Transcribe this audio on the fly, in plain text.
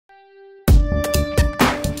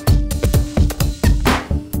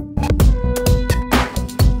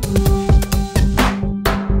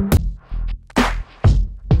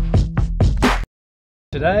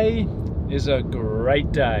Today is a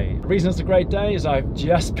great day. The reason it's a great day is I've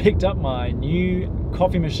just picked up my new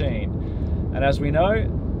coffee machine. And as we know,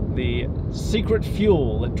 the secret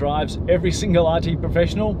fuel that drives every single IT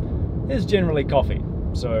professional is generally coffee.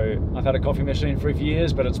 So I've had a coffee machine for a few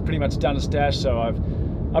years, but it's pretty much done a stash, so I've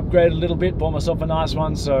upgraded a little bit, bought myself a nice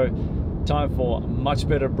one, so time for much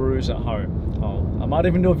better brews at home. I might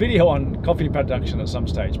even do a video on coffee production at some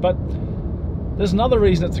stage, but there's another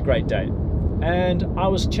reason it's a great day. And I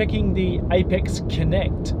was checking the Apex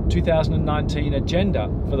Connect 2019 agenda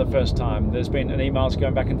for the first time. There's been emails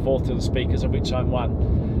going back and forth to the speakers, of which I'm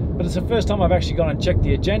one. But it's the first time I've actually gone and checked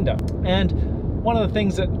the agenda. And one of the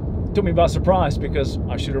things that took me by surprise, because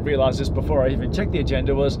I should have realized this before I even checked the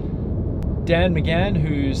agenda, was Dan McGann,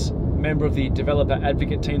 who's a member of the developer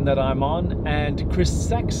advocate team that I'm on, and Chris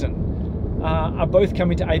Saxon are both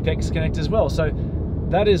coming to Apex Connect as well. So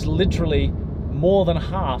that is literally more than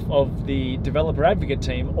half of the developer advocate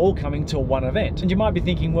team all coming to one event. And you might be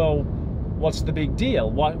thinking, well, what's the big deal?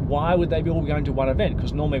 Why would they be all going to one event?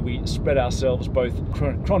 Because normally we spread ourselves both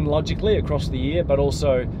chronologically across the year, but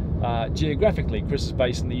also geographically. Chris is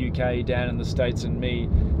based in the UK, Dan in the States, and me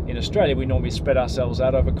in Australia. We normally spread ourselves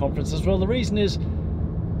out over conferences. Well, the reason is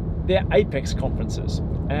they're Apex conferences.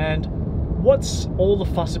 And what's all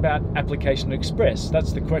the fuss about Application Express?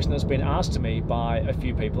 That's the question that's been asked to me by a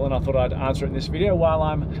few people, and I thought I'd answer it in this video while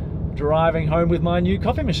I'm driving home with my new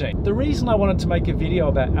coffee machine. The reason I wanted to make a video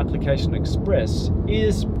about Application Express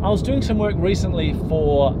is I was doing some work recently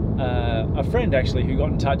for a friend actually who got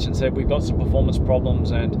in touch and said, we've got some performance problems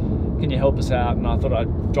and can you help us out? And I thought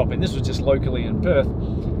I'd drop in. This was just locally in Perth.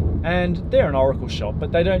 And they're an Oracle shop,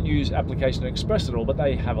 but they don't use Application Express at all, but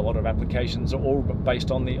they have a lot of applications all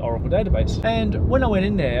based on the Oracle database. And when I went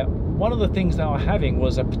in there, one of the things they were having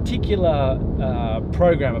was a particular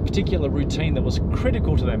program, a particular routine that was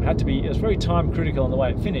critical to them, it was very time critical in the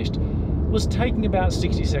way it finished, was taking about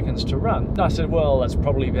 60 seconds to run. And I said, well, that's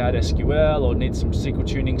probably about SQL or needs some SQL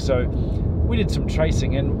tuning. So we did some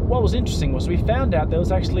tracing, and what was interesting was we found out there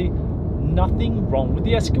was actually nothing wrong with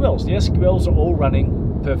the SQLs. The SQLs are all running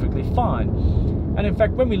perfectly fine. And in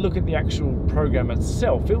fact, when we look at the actual program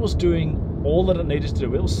itself, it was doing all that it needed to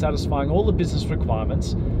do. It was satisfying all the business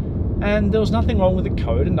requirements, and there was nothing wrong with the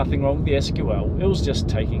code and nothing wrong with the SQL. It was just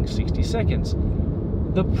taking 60 seconds.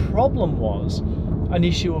 The problem was an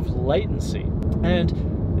issue of latency.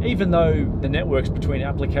 And even though the networks between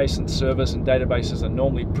application servers and databases are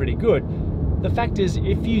normally pretty good, the fact is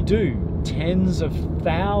if you do tens of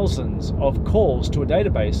thousands of calls to a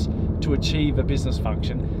database to achieve a business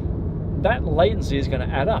function, that latency is going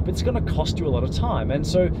to add up. It's going to cost you a lot of time. And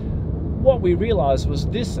so what we realized was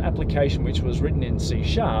this application, which was written in C#,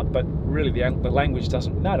 but really the language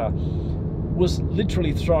doesn't matter, was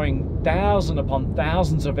literally throwing thousands upon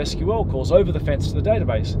thousands of SQL calls over the fence to the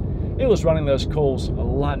database. It was running those calls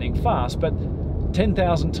lightning fast, but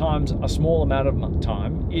 10,000 times a small amount of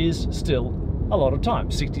time is still a lot of time,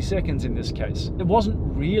 60 seconds in this case. It wasn't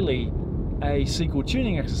really a SQL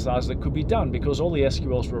tuning exercise that could be done because all the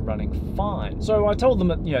SQLs were running fine. So I told them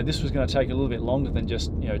that this was going to take a little bit longer than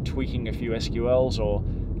just tweaking a few SQLs or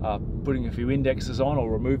putting a few indexes on or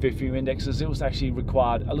remove a few indexes. It was actually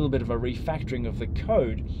required a little bit of a refactoring of the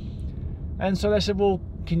code. And so they said, well,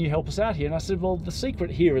 can you help us out here? And I said, well, the secret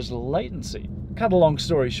here is latency. Cut a long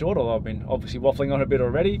story short, although I've been obviously waffling on a bit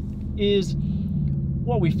already, is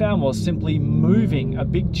what we found was simply moving a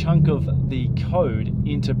big chunk of the code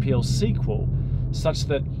into PL SQL such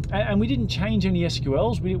that, and we didn't change any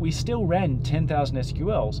SQLs, we still ran 10,000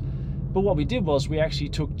 SQLs, but what we did was we actually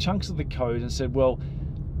took chunks of the code and said, well,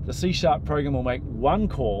 the C# program will make one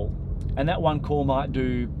call, and that one call might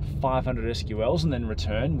do 500 SQLs and then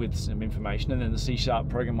return with some information, and then the C#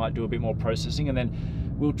 program might do a bit more processing, and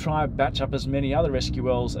then we'll try and batch up as many other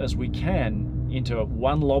SQLs as we can into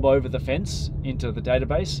one lob over the fence into the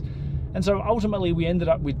database. And so ultimately we ended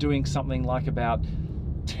up with doing something like about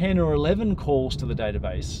 10 or 11 calls to the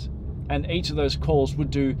database, and each of those calls would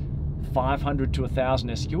do 500 to 1,000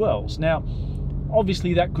 SQLs. Now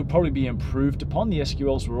obviously that could probably be improved upon. The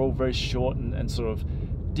SQLs were all very short and sort of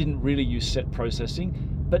didn't really use set processing,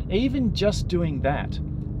 but even just doing that,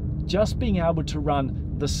 just being able to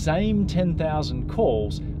run the same 10,000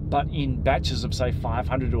 calls but in batches of say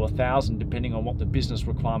 500 or 1,000 depending on what the business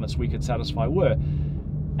requirements we could satisfy were,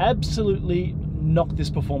 absolutely knocked this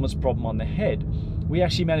performance problem on the head. We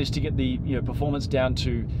actually managed to get the performance down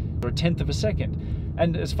to a 1/10 of a second.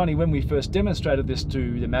 And it's funny, when we first demonstrated this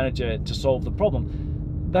to the manager to solve the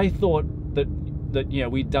problem, they thought that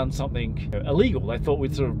we'd done something illegal. They thought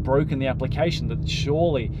we'd sort of broken the application, that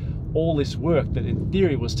surely all this work that in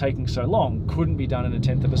theory was taking so long couldn't be done in a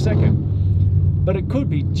 1/10 of a second. But it could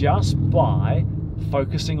be just by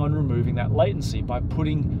focusing on removing that latency, by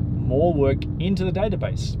putting more work into the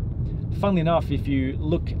database. Funnily enough, if you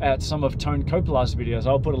look at some of Tone Coppolar's videos,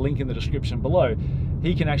 I'll put a link in the description below,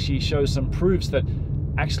 he can actually show some proofs that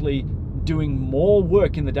actually doing more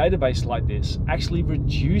work in the database like this actually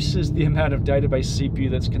reduces the amount of database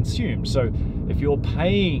CPU that's consumed. So if you're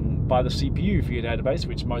paying by the CPU for your database,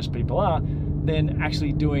 which most people are, then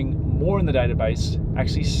actually doing more in the database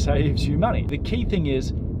actually saves you money. The key thing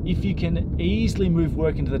is, if you can easily move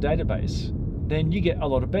work into the database, then you get a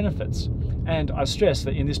lot of benefits. And I stress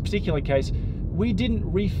that in this particular case, we didn't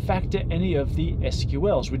refactor any of the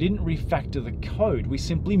SQLs. We didn't refactor the code. We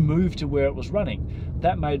simply moved to where it was running.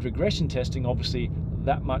 That made regression testing obviously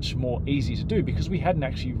that much more easy to do because we hadn't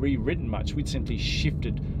actually rewritten much. We'd simply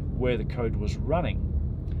shifted where the code was running.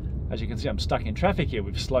 As you can see, I'm stuck in traffic here.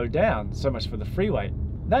 We've slowed down. So much for the freeway.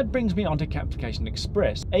 That brings me on to Application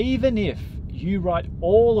Express. Even if you write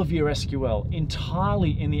all of your SQL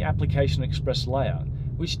entirely in the Application Express layer,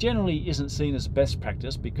 which generally isn't seen as best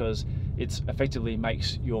practice because it effectively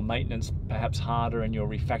makes your maintenance perhaps harder and your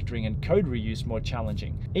refactoring and code reuse more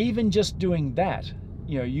challenging. Even just doing that,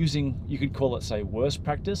 using, you could call it, say, worst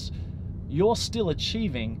practice, you're still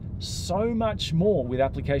achieving so much more with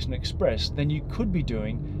Application Express than you could be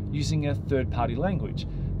doing using a third-party language.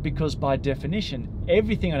 Because by definition,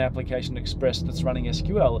 everything on Application Express that's running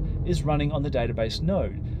SQL is running on the database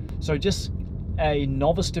node. So just a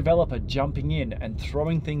novice developer jumping in and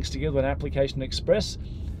throwing things together in Application Express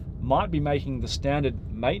might be making the standard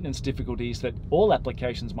maintenance difficulties that all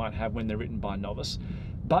applications might have when they're written by a novice,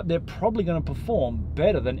 but they're probably going to perform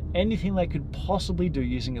better than anything they could possibly do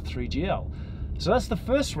using a 3GL. So that's the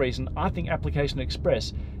first reason I think Application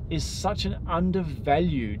Express is such an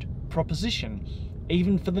undervalued proposition,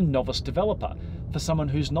 even for the novice developer. For someone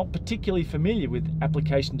who's not particularly familiar with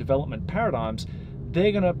application development paradigms,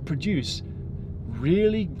 they're going to produce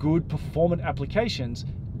really good performant applications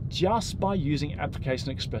just by using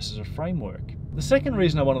Application Express as a framework. The second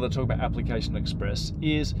reason I wanted to talk about Application Express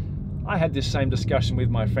is I had this same discussion with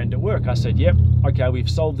my friend at work. I said, yep, okay, we've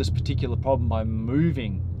solved this particular problem by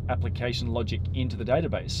moving application logic into the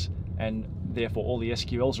database, and therefore all the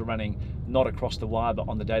SQLs are running not across the wire but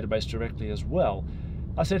on the database directly as well.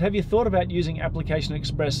 I said, have you thought about using Application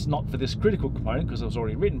Express not for this critical component because it was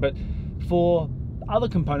already written, but for other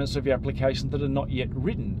components of your application that are not yet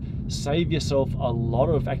written? Save yourself a lot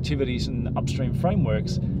of activities in upstream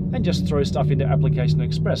frameworks and just throw stuff into Application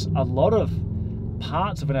Express. A lot of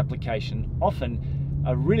parts of an application often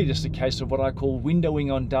are really just a case of what I call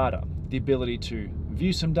windowing on data. The ability to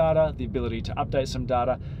view some data, the ability to update some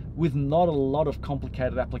data with not a lot of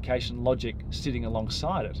complicated application logic sitting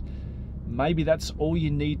alongside it. Maybe that's all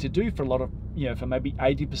you need to do for a lot of, for maybe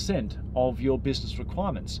 80% of your business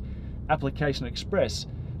requirements. Application Express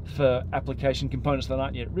for application components that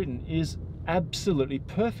aren't yet written is absolutely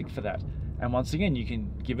perfect for that. And once again, you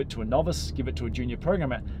can give it to a novice, give it to a junior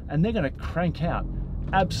programmer, and they're going to crank out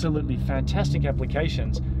absolutely fantastic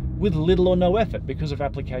applications with little or no effort because of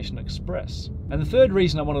Application Express. And the third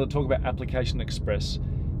reason I wanted to talk about Application Express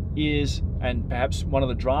is, and perhaps one of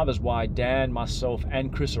the drivers why Dan, myself,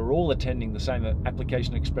 and Chris are all attending the same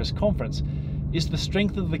Application Express conference, is the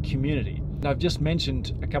strength of the community. And I've just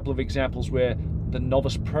mentioned a couple of examples where the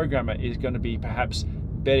novice programmer is going to be perhaps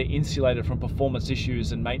better insulated from performance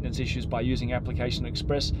issues and maintenance issues by using Application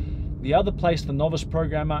Express. The other place the novice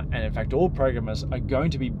programmer, and in fact all programmers, are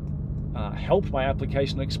going to be helped by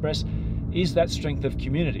Application Express is that strength of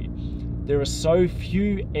community. There are so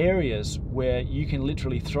few areas where you can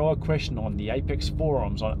literally throw a question on the Apex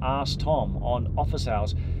forums, on Ask Tom, on office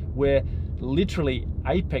hours, where literally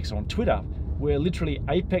Apex, on Twitter, where literally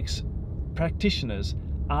Apex practitioners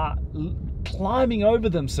are climbing over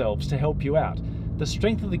themselves to help you out. The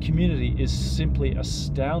strength of the community is simply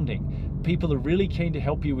astounding. People are really keen to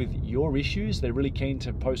help you with your issues. They're really keen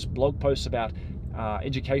to post blog posts about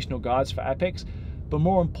educational guides for Apex. But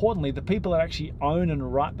more importantly, the people that actually own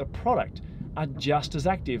and write the product are just as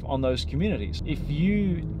active on those communities. If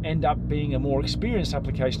you end up being a more experienced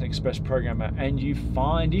Application Express programmer and you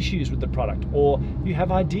find issues with the product, or you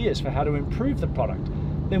have ideas for how to improve the product,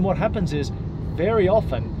 then what happens is very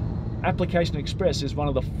often Application Express is one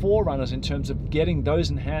of the forerunners in terms of getting those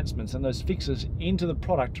enhancements and those fixes into the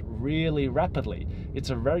product really rapidly. It's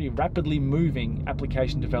a very rapidly moving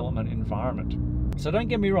application development environment. So don't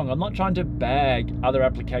get me wrong, I'm not trying to bag other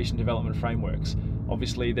application development frameworks.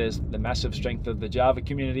 Obviously there's the massive strength of the Java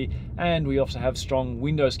community, and we also have strong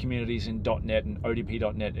Windows communities in .NET and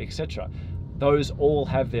ODP.NET, etc. Those all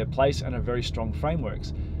have their place and are very strong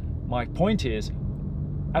frameworks. My point is,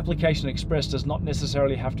 Application Express does not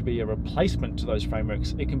necessarily have to be a replacement to those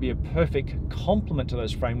frameworks. It can be a perfect complement to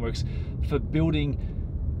those frameworks for building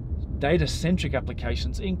data-centric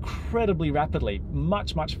applications incredibly rapidly,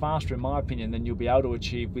 much faster in my opinion than you'll be able to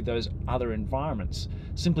achieve with those other environments,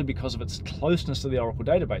 simply because of its closeness to the Oracle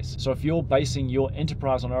database. So if you're basing your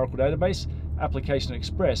enterprise on Oracle database, Application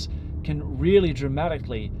Express can really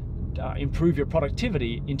dramatically improve your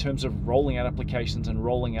productivity in terms of rolling out applications and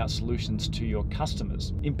rolling out solutions to your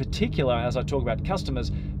customers. In particular, as I talk about customers,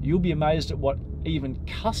 you'll be amazed at what even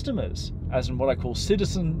customers, as in what I call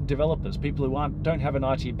citizen developers, people who don't have an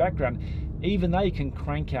IT background, even they can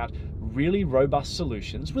crank out really robust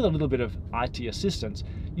solutions with a little bit of IT assistance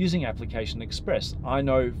using Application Express. I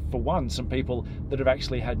know, for one, some people that have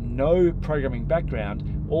actually had no programming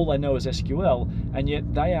background, all they know is SQL, and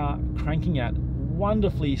yet they are cranking out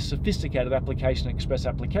wonderfully sophisticated Application Express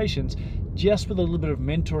applications just with a little bit of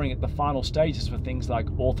mentoring at the final stages for things like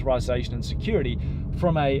authorization and security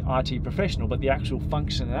from a IT professional, but the actual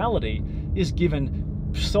functionality is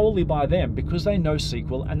given solely by them because they know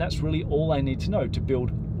SQL, and that's really all they need to know to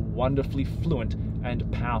build wonderfully fluent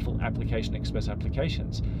and powerful Application Express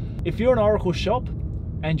applications. If you're an Oracle shop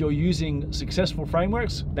and you're using successful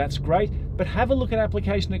frameworks, that's great, but have a look at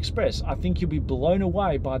Application Express. I think you'll be blown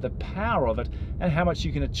away by the power of it and how much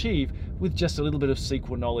you can achieve with just a little bit of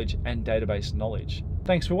SQL knowledge and database knowledge.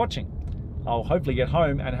 Thanks for watching. I'll hopefully get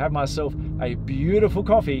home and have myself a beautiful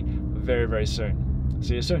coffee very soon.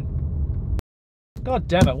 See you soon. God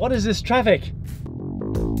damn it, what is this traffic?